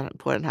på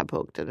den här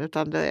punkten.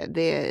 Utan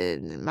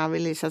man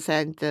vill så att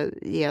säga inte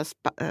ge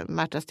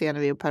Märta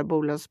Stenevi och Per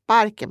Bolund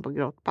sparken på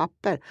grått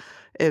papper,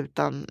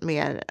 utan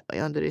mer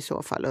i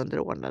så fall under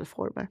ordnade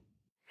former.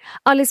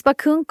 Alice Bah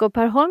Kuhnke och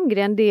Per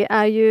Holmgren, det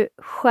är ju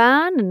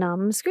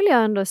stjärnnamn skulle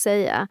jag ändå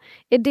säga.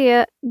 Är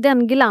det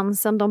den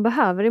glansen de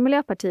behöver i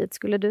Miljöpartiet,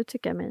 skulle du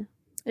tycka mig?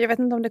 Jag vet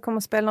inte om det kommer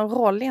att spela någon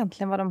roll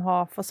egentligen vad de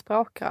har för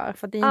språkrör.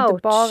 För det är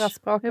inte bara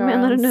språkrören. Hur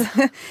menar du nu?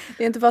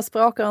 Det är inte bara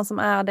språkrören som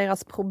är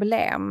deras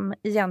problem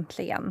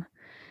egentligen.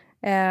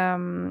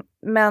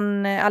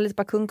 Men Alice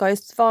Bah Kuhnke har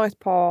just varit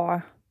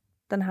på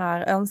den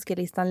här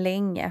önskelistan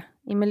länge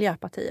i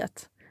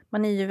Miljöpartiet.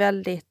 Man är ju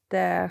väldigt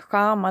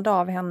charmad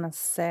av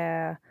hennes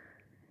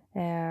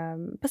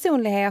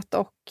personlighet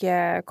och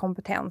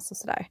kompetens och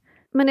sådär.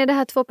 Men är det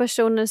här 2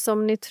 personer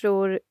som ni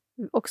tror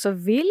också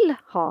vill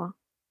ha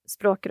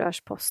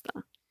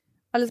språkrörsposten?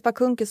 Alice Bah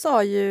Kuhnke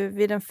sa ju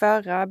vid den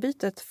förra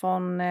bytet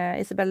från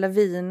Isabel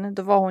Lövin,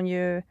 då var hon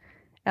ju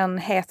en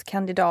het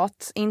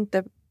kandidat,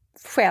 inte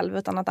själv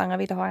utan att andra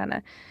ville ha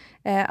henne,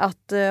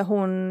 att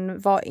hon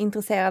var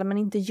intresserad men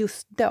inte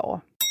just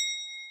då.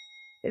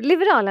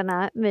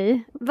 Liberalerna,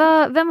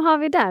 vem har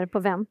vi där på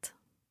vänt?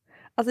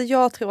 Alltså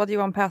jag tror att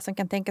Johan Persson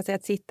kan tänka sig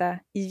att sitta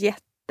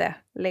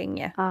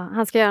jättelänge. Ja,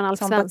 han ska göra en Alf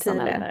som Svensson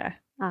partiledare.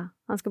 Ja,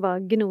 han ska bara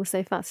gno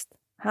sig fast.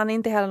 Han är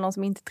inte heller någon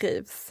som inte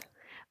trivs.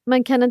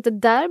 Men kan inte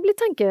där bli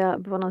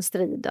tanke på någon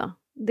strid då?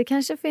 Det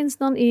kanske finns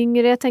någon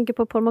yngre, jag tänker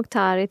på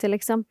Pourmokhtari till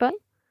exempel.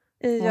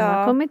 Hon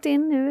har kommit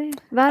in nu i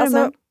värmen.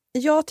 Alltså,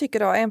 jag tycker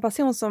då en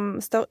person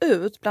som står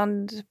ut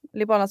bland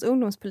Liberalernas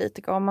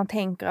ungdomspolitiker, om man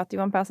tänker att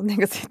Johan Persson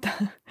tänker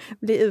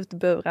bli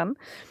utburen.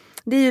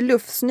 Det är ju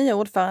LUFs nya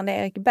ordförande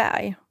Erik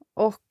Berg.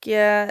 Och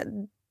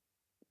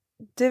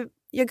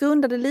jag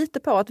grundade lite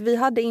på att vi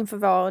hade inför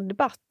vår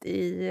debatt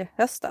i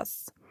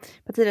höstas,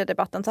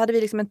 partiledardebatten, så hade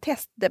vi liksom en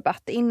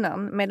testdebatt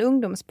innan med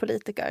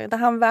ungdomspolitiker där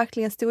han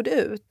verkligen stod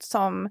ut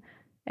som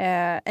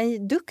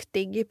en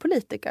duktig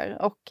politiker,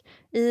 och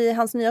i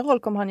hans nya roll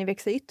kommer han ju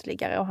växa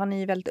ytterligare och han är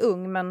ju väldigt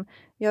ung, men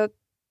jag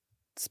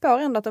spår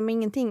ändå att om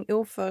ingenting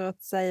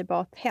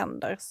oförutsägbart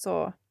händer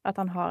så att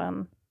han har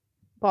en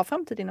bra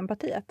framtid inom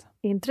partiet.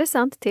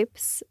 Intressant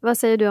tips. Vad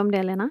säger du om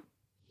det, Lena?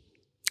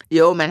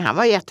 Jo, men han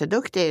var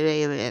jätteduktig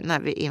när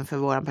vi inför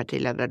vår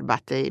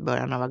partiledardebatt i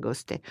början av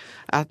augusti.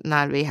 Att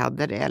när vi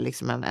hade det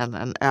liksom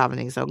en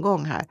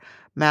övningsomgång här.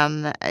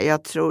 Men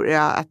jag tror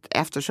att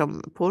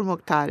eftersom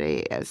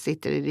Pourmokhtari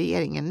sitter i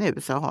regeringen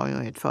nu så har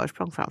hon ju ett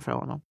försprång framför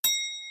honom.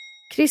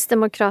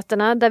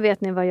 Kristdemokraterna, där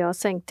vet ni vad jag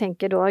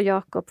tänker då.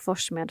 Jakob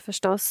Forssmed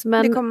förstås.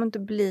 Men det kommer inte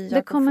bli Jakob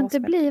Det kommer Forssmed. inte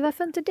bli,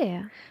 varför inte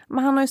det?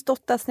 Men han har ju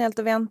stått där snällt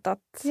och väntat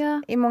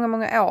i många,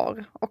 många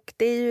år. Och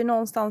det är ju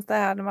någonstans det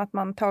här med att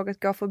man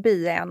tåget går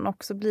förbi en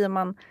och så blir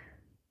man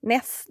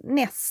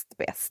näst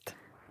bäst.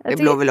 Det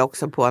beror väl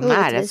också på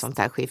när ett sånt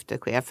här skifte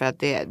sker. För att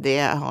det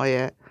har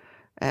ju...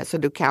 Så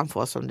du kan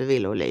få som du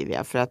vill,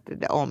 Olivia. För att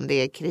om det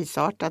är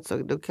krisartat så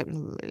då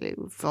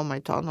får man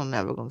ju ta någon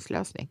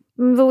övergångslösning.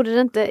 Vore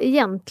det inte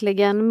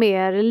egentligen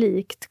mer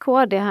likt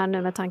KD här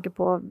nu med tanke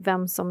på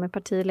vem som är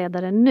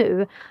partiledare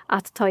nu,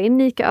 att ta in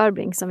Nika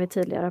Örbring som vi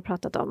tidigare har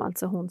pratat om,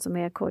 alltså hon som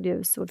är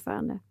KDUs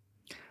ordförande?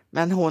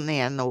 Men hon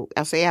är nog,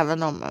 alltså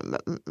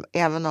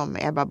även om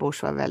Ebba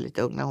Busch var väldigt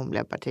ung när hon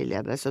blev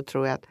partiledare, så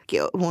tror jag att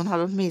hon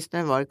hade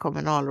åtminstone varit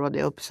kommunalråd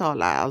i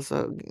Uppsala,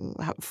 alltså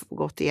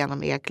gått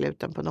igenom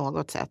ekluten på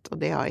något sätt, och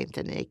det har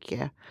inte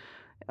Nika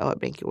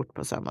Örbring gjort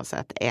på samma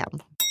sätt än.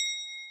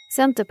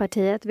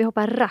 Centerpartiet, vi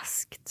hoppar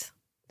raskt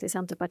till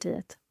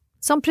Centerpartiet,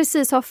 som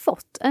precis har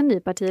fått en ny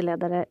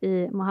partiledare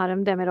i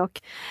Muharrem Demirok,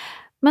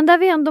 men där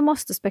vi ändå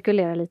måste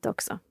spekulera lite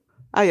också.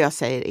 Ja, jag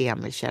säger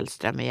Emil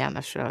Källström igen,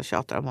 för jag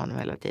tjatar om honom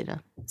hela tiden.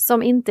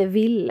 Som inte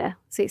ville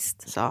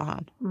sist. Sa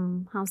han.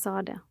 Han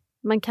sa det.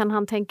 Men kan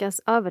han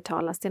tänkas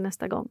övertalas till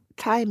nästa gång?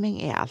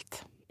 Timing är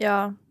allt.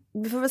 Ja,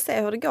 vi får väl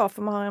se hur det går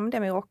för Muharrem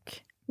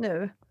Demirok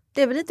nu.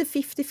 Det är väl lite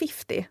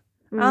 50-50.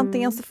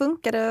 Antingen så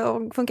funkar det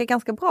och funkar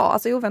ganska bra,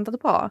 alltså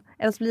oväntat bra.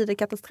 Eller så blir det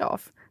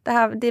katastrof.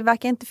 Det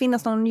verkar inte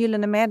finnas någon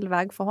gyllene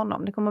medelväg för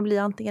honom. Det kommer bli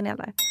antingen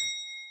eller.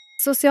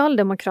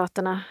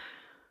 Socialdemokraterna,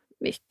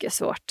 mycket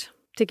svårt,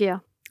 tycker jag.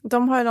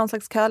 De har ju någon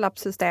slags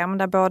kölappsystem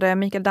där både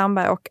Mikael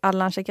Damberg och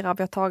Ardalan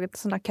Shekarabi har tagit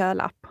sån där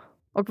kölapp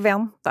och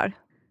väntar.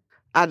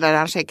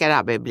 Ardalan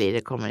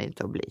Shekarabi kommer det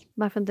inte att bli.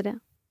 Varför inte det?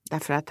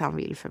 Därför att han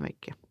vill för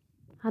mycket.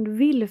 Han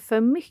vill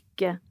för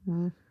mycket?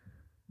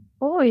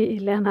 Oj,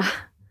 Lena.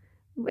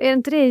 Är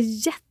inte det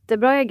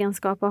jättebra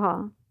egenskap att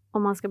ha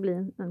om man ska bli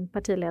en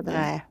partiledare?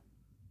 Nej.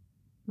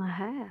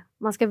 Nähä.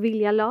 Man ska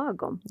vilja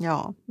lagom.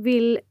 Ja.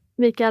 Vill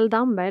Mikael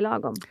Damberg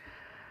lagom?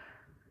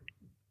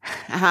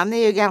 Han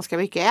är ju ganska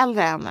mycket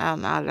äldre än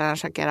Ardalan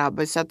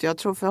Shekarabi, så att jag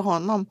tror för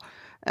honom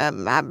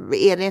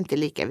är det inte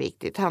lika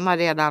viktigt. Han har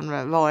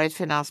redan varit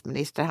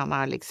finansminister. Han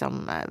har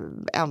liksom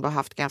ändå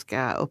haft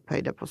ganska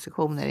upphöjda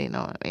positioner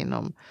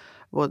inom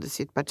både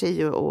sitt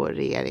parti och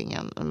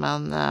regeringen.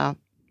 Men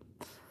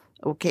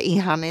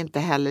han är inte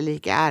heller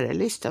lika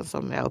ärelysten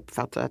som jag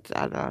uppfattar att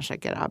Ardalan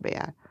Shekarabi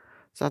är.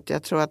 Så att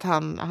jag tror att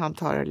han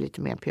tar det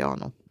lite mer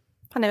piano.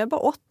 Han är väl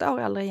bara 8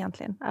 år äldre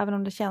egentligen, även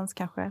om det känns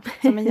kanske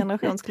som en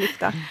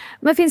generationsklyfta.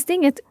 Men finns det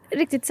inget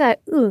riktigt så här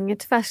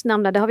ungt färskt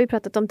namn där? Det har vi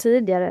pratat om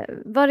tidigare.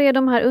 Var är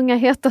de här unga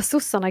heta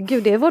sossarna?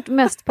 Gud, det är vårt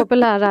mest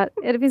populära.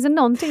 Finns det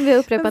någonting vi har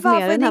upprepat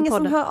mer i den här podden? Varför är det ingen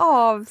som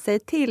hör av sig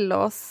till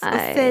oss och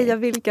säger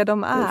vilka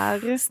de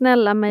är?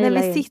 Snälla mejla in.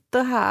 När vi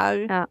sitter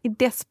här i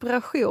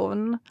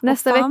desperation.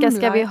 Nästa vecka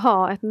ska vi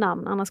ha ett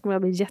namn, annars kommer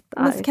jag bli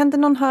jättearg. Men kan inte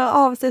någon höra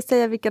av sig och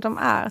säga vilka de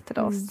är till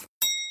oss?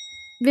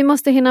 Vi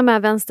måste hinna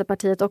med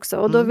Vänsterpartiet också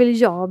och då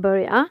vill jag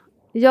börja.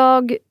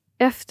 Jag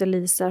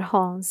efterlyser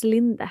Hans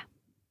Linde.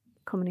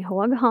 Kommer ni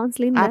ihåg Hans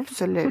Linde?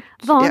 Absolut.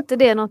 Var inte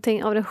det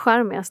någonting av det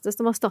charmigaste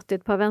som har stått i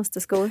ett par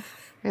vänsterskor?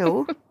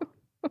 Jo.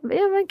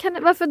 Ja,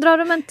 men varför drar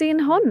de inte in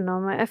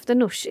honom efter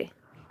Nooshi?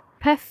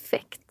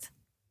 Perfekt.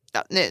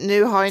 Ja,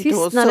 nu har inte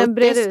tystnaden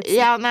breder ut sig.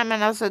 Ja, nej,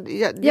 men alltså,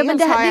 men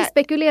vi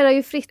spekulerar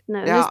ju fritt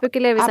nu. Nu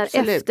spekulerar vi så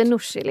här efter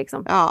Nooshi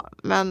liksom. Ja,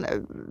 men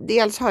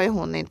dels har ju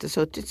hon inte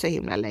suttit så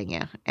himla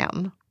länge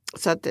än.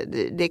 Så att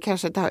det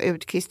kanske inte har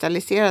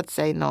utkristalliserat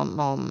sig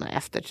någon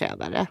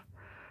efterträdare.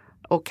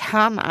 Och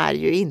han är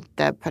ju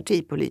inte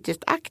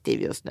partipolitiskt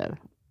aktiv just nu.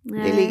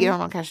 Nej. Det ligger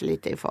honom kanske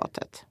lite i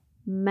fatet.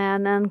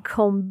 Men en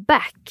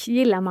comeback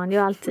gillar man ju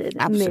alltid.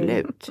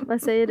 Absolut.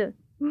 Vad säger du?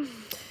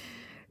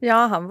 Ja,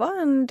 han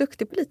var en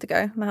duktig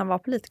politiker när han var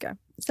politiker.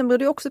 Sen beror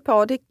det också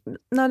på,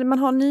 när man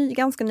har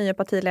ganska nya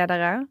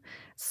partiledare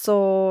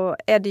så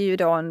är det ju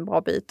då en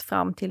bra bit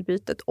fram till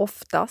bytet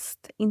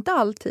oftast. Inte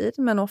alltid,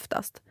 men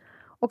oftast.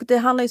 Och det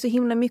handlar ju så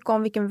himla mycket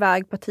om vilken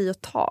väg partier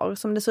tar.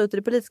 Som det ser ut i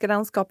det politiska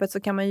landskapet så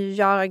kan man ju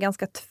göra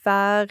ganska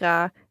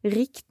tvära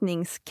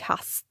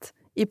riktningskast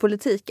i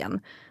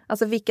politiken.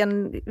 Alltså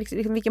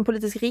vilken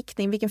politisk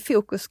riktning, vilken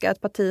fokus ska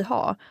ett parti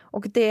ha.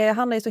 Och det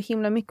handlar ju så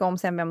himla mycket om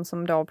sen vem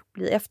som då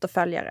blir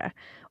efterföljare.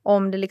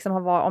 Om det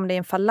om det är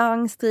en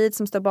falangstrid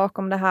som står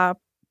bakom det här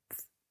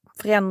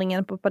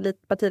förändringen på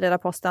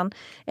partiledarposten,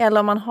 eller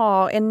om man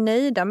är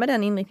nöjda med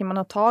den inriktning man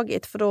har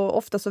tagit, för då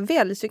ofta så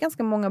väljs ju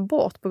ganska många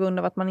bort på grund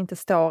av att man inte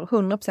står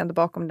 100%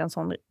 bakom den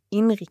sån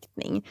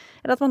inriktning,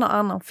 eller att man har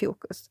annan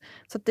fokus.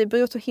 Så att det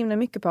beror så himla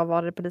mycket på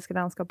var det politiska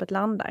landskapet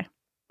landar.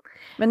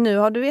 Men nu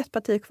har du ett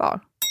parti kvar.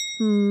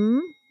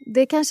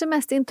 Det är kanske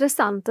mest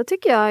intressanta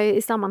tycker jag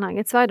i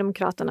sammanhanget,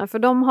 Sverigedemokraterna, för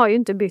de har ju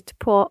inte bytt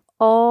på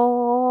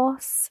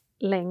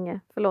länge.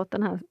 Förlåt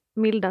den här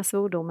milda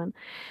svordomen.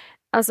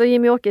 Alltså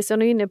Jimmy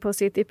Åkesson är inne på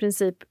sitt i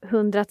princip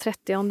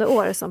 130:e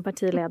år som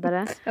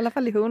partiledare. I alla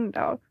fall i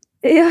 100 år.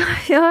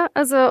 Ja,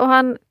 alltså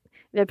och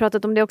vi har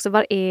pratat om det också.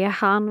 Var är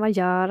han? Vad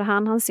gör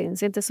han? Han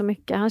syns inte så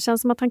mycket. Han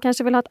känns som att han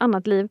kanske vill ha ett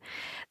annat liv.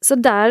 Så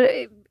där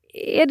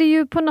är det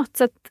ju på något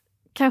sätt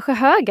kanske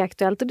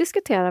högaktuellt att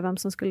diskutera vem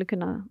som skulle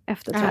kunna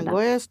efterträda. Han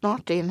går ju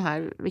snart in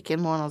här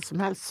vilken månad som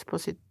helst på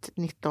sitt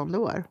 19:e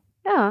år.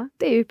 Ja,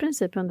 det är ju i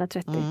princip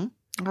 130.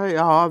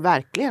 Ja,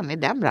 verkligen. I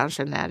den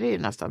branschen är det ju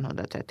nästan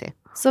 130.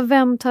 Så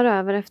vem tar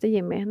över efter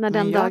Jimmy när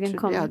den dagen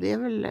kommer? Ja, det är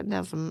väl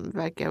den som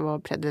verkar vara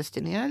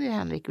predestinerad i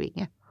Henrik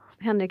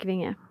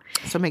Winge.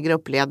 Som är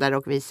gruppledare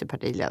och vice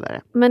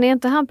partiledare. Men är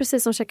inte han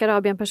precis som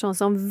Shekarabi en person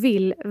som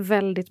vill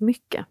väldigt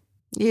mycket?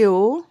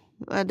 Jo,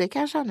 det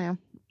kanske han är.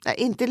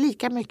 Inte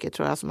lika mycket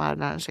tror jag som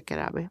Ardalan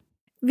Shekarabi.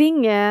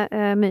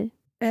 Winge, My?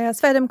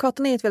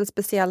 Sverigedemokraterna är ett väldigt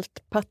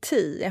speciellt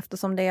parti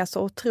eftersom det är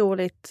så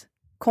otroligt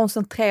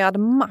koncentrerad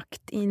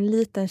makt i en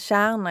liten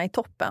kärna i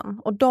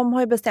toppen. Och de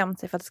har ju bestämt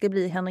sig för att det ska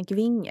bli Henrik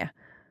Winge.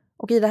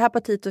 Och i det här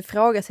partiet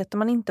ifrågasätter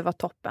man inte vad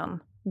toppen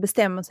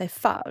bestämmer sig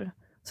för.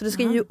 Så det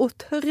ska ju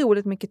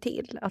otroligt mycket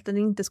till att det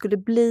inte skulle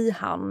bli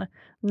han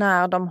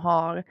när de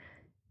har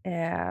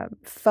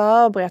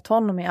förberett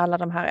honom i alla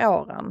de här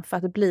åren för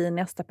att bli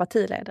nästa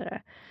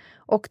partiledare.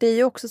 Och det är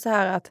ju också så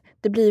här att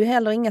det blir ju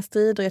heller inga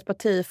strider i ett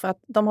parti för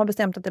att de har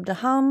bestämt att det blir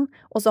han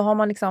och så har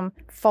man liksom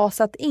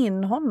fasat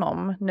in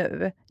honom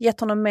nu. Gett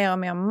honom mer och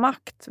mer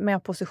makt, mer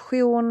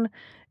position.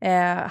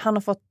 Han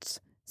har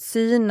fått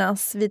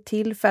synas vid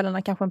tillfällen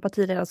när kanske en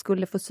partiledare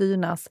skulle få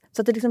synas.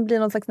 Så att det liksom blir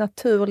någon slags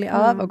naturlig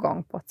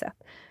övergång på ett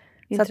sätt.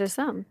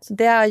 Intressant. Så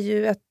det är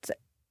ju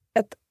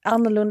ett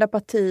annorlunda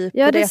parti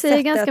på det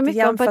sättet ganska mycket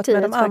jämfört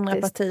partiet, med de andra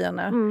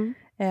partierna.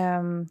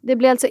 Det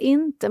blir alltså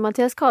inte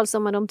Mattias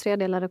Karlsson med de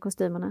tredelade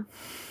kostymerna.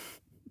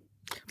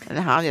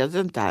 Jag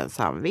tror inte ens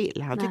han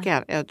vill.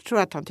 Jag tror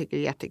att han tycker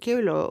det är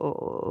jättekul att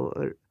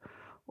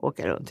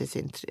åka runt i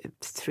sin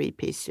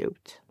three-piece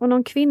suit. Och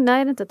någon kvinna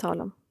är det inte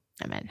tal om?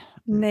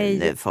 Nej,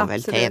 nu får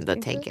väl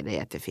ändå tänka dig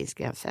att det finns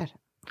gränser.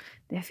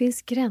 Det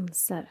finns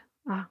gränser.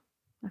 Ja.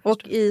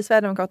 Och i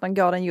Sverigedemokraterna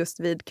går den just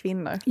vid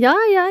kvinnor. Ja.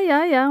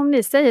 Om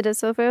ni säger det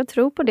så får jag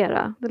tro på det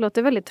då. Det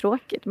låter väldigt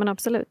tråkigt, men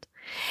absolut.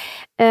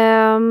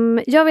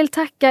 Jag vill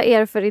tacka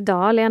er för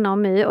idag, Lena och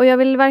My. Och jag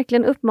vill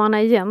verkligen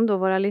uppmana igen då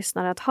våra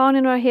lyssnare att har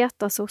ni några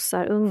heta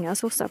sossar, unga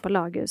sossar på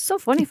lager, så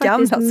får ni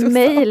faktiskt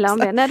mejla om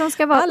det. Nej, de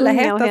ska vara alla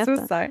unga och heta.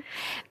 Sossar.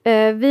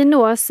 Vi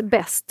nås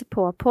bäst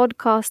på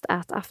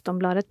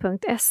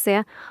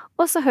podcast@aftonbladet.se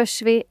och så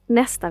hörs vi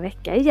nästa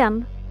vecka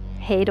igen.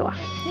 Hej då.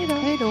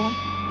 Hej då.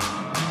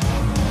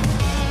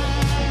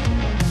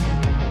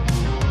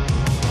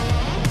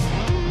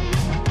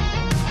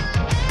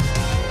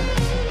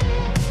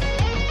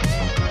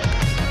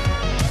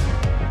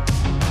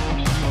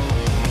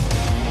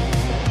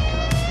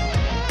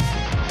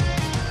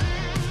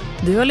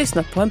 Du har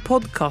lyssnat på en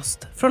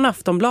podcast från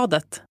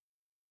Aftonbladet.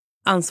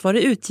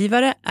 Ansvarig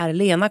utgivare är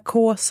Lena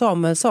K.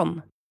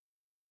 Samuelsson.